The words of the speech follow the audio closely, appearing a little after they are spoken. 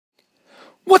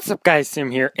What's up guys, Sim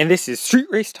here, and this is Street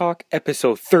Race Talk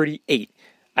episode 38.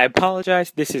 I apologize,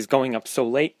 this is going up so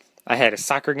late. I had a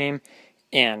soccer game,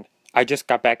 and I just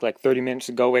got back like 30 minutes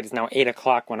ago. It is now 8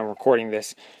 o'clock when I'm recording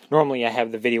this. Normally I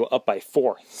have the video up by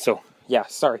 4, so yeah,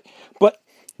 sorry. But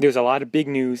there's a lot of big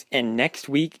news, and next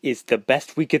week is the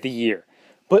best week of the year.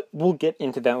 But we'll get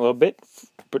into that in a little bit,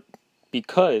 but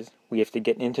because we have to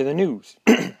get into the news.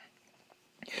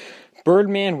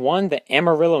 Birdman won the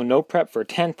Amarillo No Prep for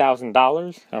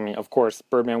 $10,000. I mean, of course,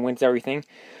 Birdman wins everything.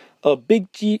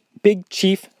 Big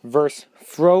Chief vs.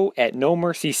 Fro at No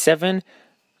Mercy 7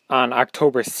 on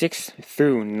October 6th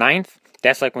through 9th.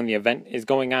 That's like when the event is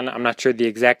going on. I'm not sure the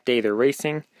exact day they're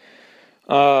racing.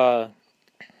 The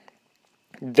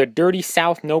Dirty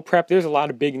South No Prep. There's a lot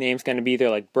of big names going to be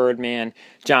there, like Birdman,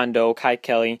 John Doe, Kai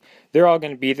Kelly. They're all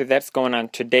going to be there. That's going on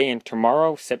today and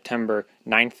tomorrow, September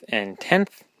 9th and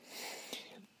 10th.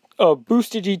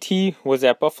 Booster GT was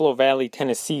at Buffalo Valley,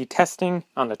 Tennessee, testing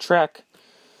on the track.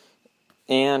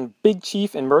 And Big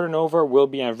Chief and Murder Nova will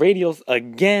be on radials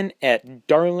again at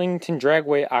Darlington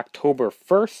Dragway, October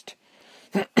 1st.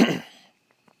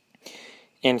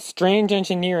 And Strange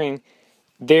Engineering,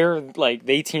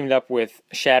 they teamed up with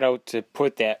Shadow to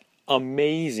put that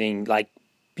amazing,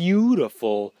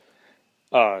 beautiful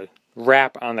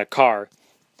wrap on the car.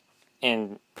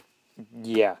 And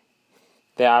yeah.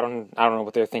 I don't know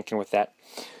what they're thinking with that.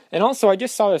 And also, I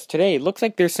just saw this today. It looks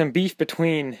like there's some beef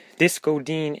between Disco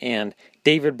Dean and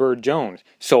David Bird Jones.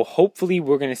 So hopefully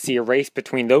we're going to see a race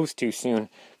between those two soon.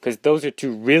 Because those are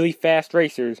two really fast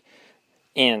racers.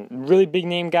 And really big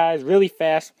name guys, really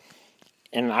fast.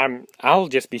 And I'll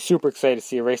just be super excited to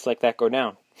see a race like that go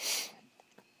down.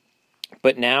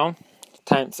 But now,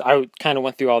 I kind of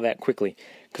went through all that quickly.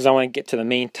 Because I want to get to the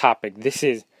main topic. This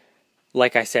is,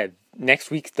 like I said,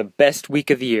 next week's the best week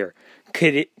of the year,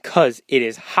 because it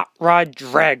is Hot Rod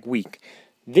Drag Week.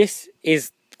 This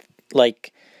is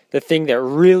like the thing that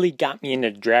really got me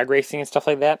into drag racing and stuff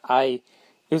like that. It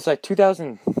was like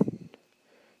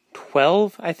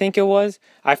 2012, I think it was.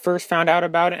 I first found out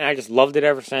about it, and I just loved it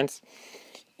ever since.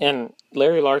 And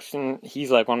Larry Larson,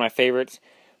 he's like one of my favorites.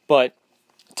 But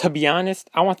to be honest,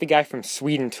 I want the guy from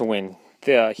Sweden to win.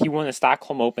 He won the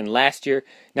Stockholm Open last year,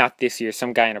 not this year.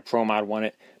 Some guy in a pro mod won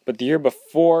it. But the year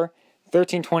before,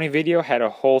 1320 Video had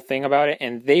a whole thing about it,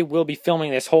 and they will be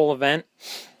filming this whole event.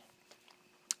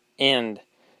 And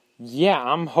yeah,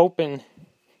 I'm hoping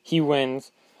he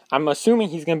wins. I'm assuming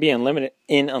he's going to be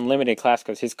in unlimited class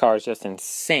because his car is just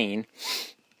insane.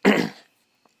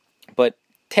 But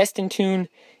Test and Tune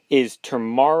is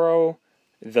tomorrow,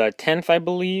 the 10th, I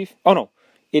believe. Oh no,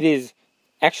 it is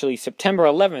actually September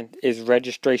 11th is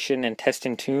registration and Test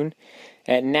and Tune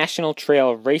at National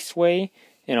Trail Raceway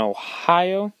in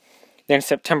Ohio. Then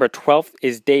September 12th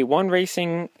is day 1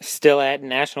 racing, still at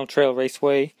National Trail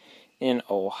Raceway in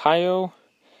Ohio.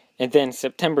 And then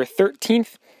September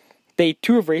 13th, day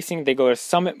 2 of racing, they go to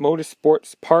Summit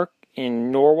Motorsports Park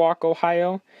in Norwalk,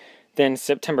 Ohio. Then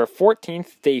September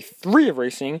 14th, day 3 of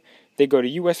racing, they go to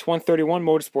US 131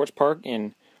 Motorsports Park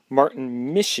in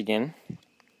Martin, Michigan.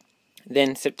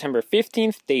 Then September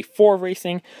 15th, day 4 of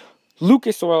racing,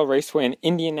 Lucas Oil Raceway in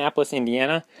Indianapolis,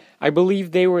 Indiana. I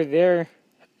believe they were there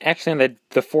actually on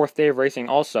the 4th day of racing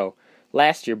also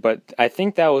last year, but I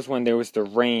think that was when there was the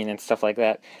rain and stuff like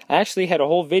that. I actually had a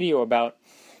whole video about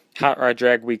Hot Rod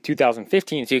Drag Week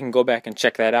 2015, so you can go back and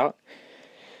check that out.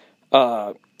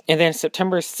 And then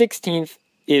September 16th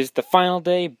is the final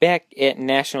day back at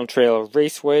National Trail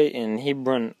Raceway in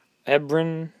Hebron.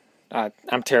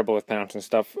 I'm terrible with pronouncing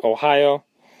stuff. Ohio.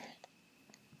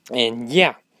 And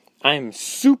yeah, I'm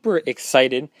super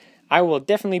excited. I will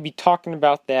definitely be talking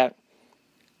about that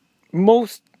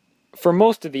for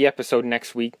most of the episode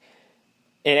next week.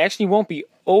 It actually won't be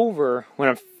over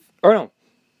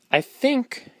I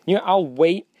think, I'll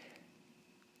wait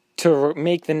to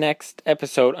make the next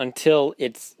episode until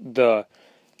the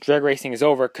drag racing is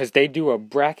over, because they do a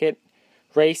bracket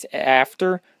race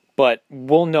after, but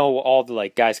we'll know all the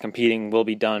probably competing will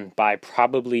be done by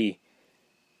probably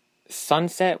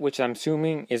sunset, which I'm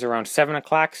assuming is around 7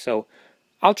 o'clock, so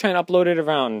I'll try and upload it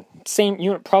around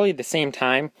probably the same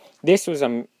time.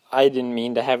 I didn't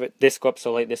mean to have this go up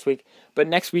so late this week, but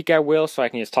next week I will, so I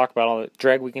can just talk about all the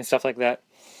drag week and stuff like that.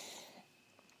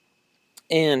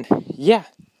 And yeah,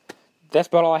 that's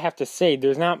about all I have to say.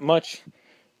 There's not much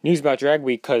news about drag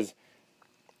week, because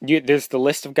there's the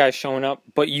list of guys showing up,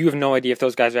 but you have no idea if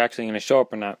those guys are actually going to show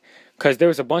up or not. Because there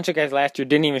was a bunch of guys last year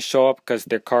didn't even show up because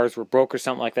their cars were broke or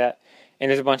something like that. And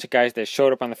there's a bunch of guys that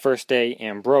showed up on the first day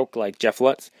and broke, like Jeff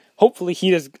Lutz. Hopefully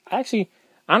he does. Actually,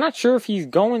 I'm not sure if he's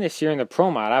going this year in the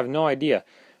Pro Mod. I have no idea.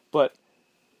 But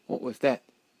what was that?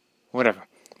 Whatever.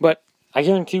 But I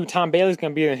guarantee you Tom Bailey's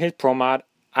going to be in his pro mod.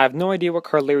 I have no idea what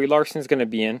car Larry Larson's going to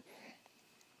be in.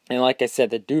 And like I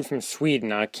said, the dude from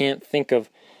Sweden, I can't think of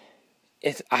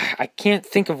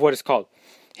what it's called.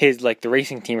 His, like, the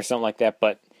racing team or something like that,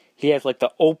 but he has, like,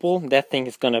 the Opel. That thing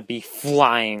is going to be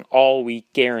flying all week,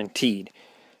 guaranteed.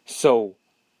 So,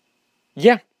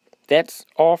 yeah, that's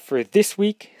all for this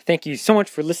week. Thank you so much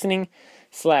for listening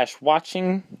 /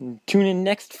 watching. Tune in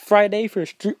next Friday for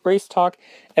Street Race Talk,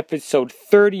 episode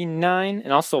 39.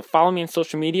 And also follow me on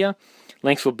social media.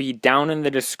 Links will be down in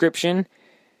the description.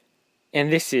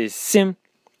 And this is Sim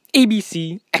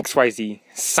ABC XYZ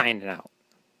signing out.